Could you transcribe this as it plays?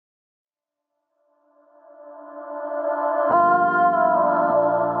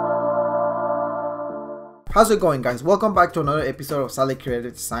How's it going, guys? Welcome back to another episode of Sally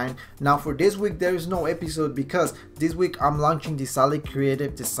Creative Design. Now for this week there is no episode because this week I'm launching the Sally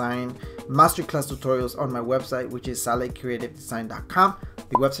Creative Design masterclass tutorials on my website, which is sallycreativedesign.com.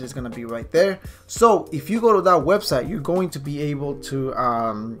 The website is going to be right there. So if you go to that website, you're going to be able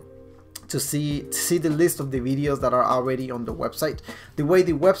to see the list of the videos that are already on the website. The way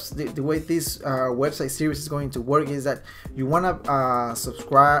this website series is going to work is that you want to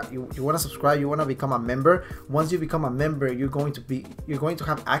subscribe. You want to become a member. Once you become a member, you're going to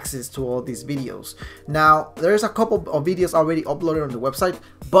have access to all these videos. Now there's a couple of videos already uploaded on the website,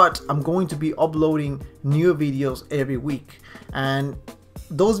 but I'm going to be uploading new videos every week, and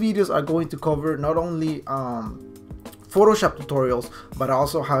those videos are going to cover not only Photoshop tutorials, but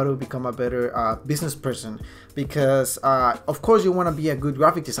also how to become a better business person, because of course you want to be a good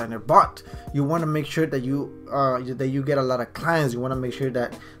graphic designer, but you want to make sure that you get a lot of clients. You want to make sure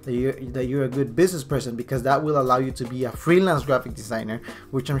that you're a good business person, because that will allow you to be a freelance graphic designer,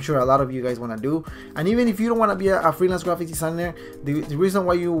 which I'm sure a lot of you guys want to do. And even if you don't want to be a freelance graphic designer, the reason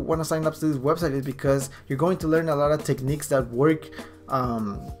why you want to sign up to this website is because you're going to learn a lot of techniques that work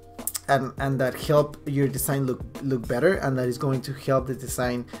and that help your design look better, and that is going to help the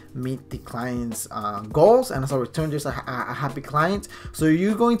design meet the client's goals, and as a return there's a happy client. So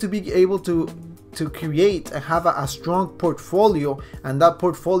you're going to be able to create and have a strong portfolio, and that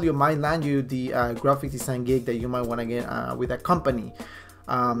portfolio might land you the graphic design gig that you might want to get with a company.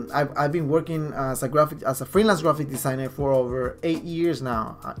 I've been working as a freelance graphic designer for over 8 years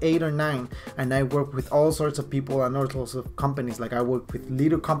now, 8 or 9, and I work with all sorts of people and all sorts of companies. Like I work with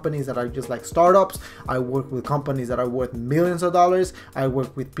little companies that are just like startups. I work with companies that are worth millions of dollars. I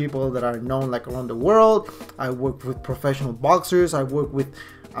work with people that are known like around the world. I work with professional boxers. I work with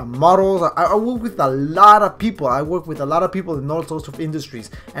models. I work with a lot of people. I work with a lot of people in all sorts of industries,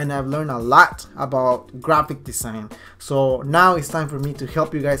 and I've learned a lot about graphic design. So now it's time for me to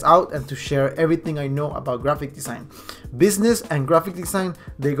help you guys out and to share everything I know about graphic design. Business and graphic design,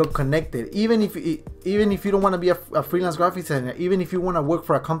 they go connected. Even if you don't want to be a freelance graphic designer, even if you want to work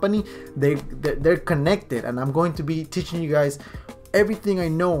for a company, they're connected. And I'm going to be teaching you guys everything I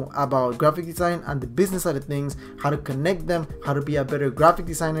know about graphic design and the business side of things, how to connect them, how to be a better graphic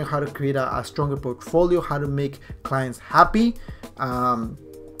designer, how to create a stronger portfolio, how to make clients happy, and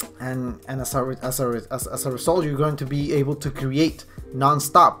as a result, you're going to be able to create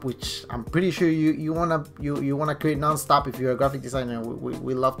non-stop, which I'm pretty sure you wanna create non-stop. If you're a graphic designer,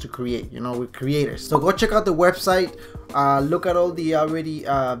 we love to create. You know, we're creators. So go check out the website. Look at all the already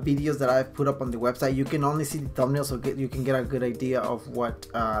videos that I've put up on the website. You can only see the thumbnail, so you can get a good idea of what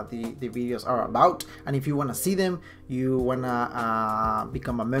the videos are about. And if you want to see them, you want to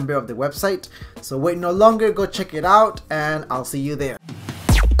become a member of the website. So wait no longer, go check it out, and I'll see you there.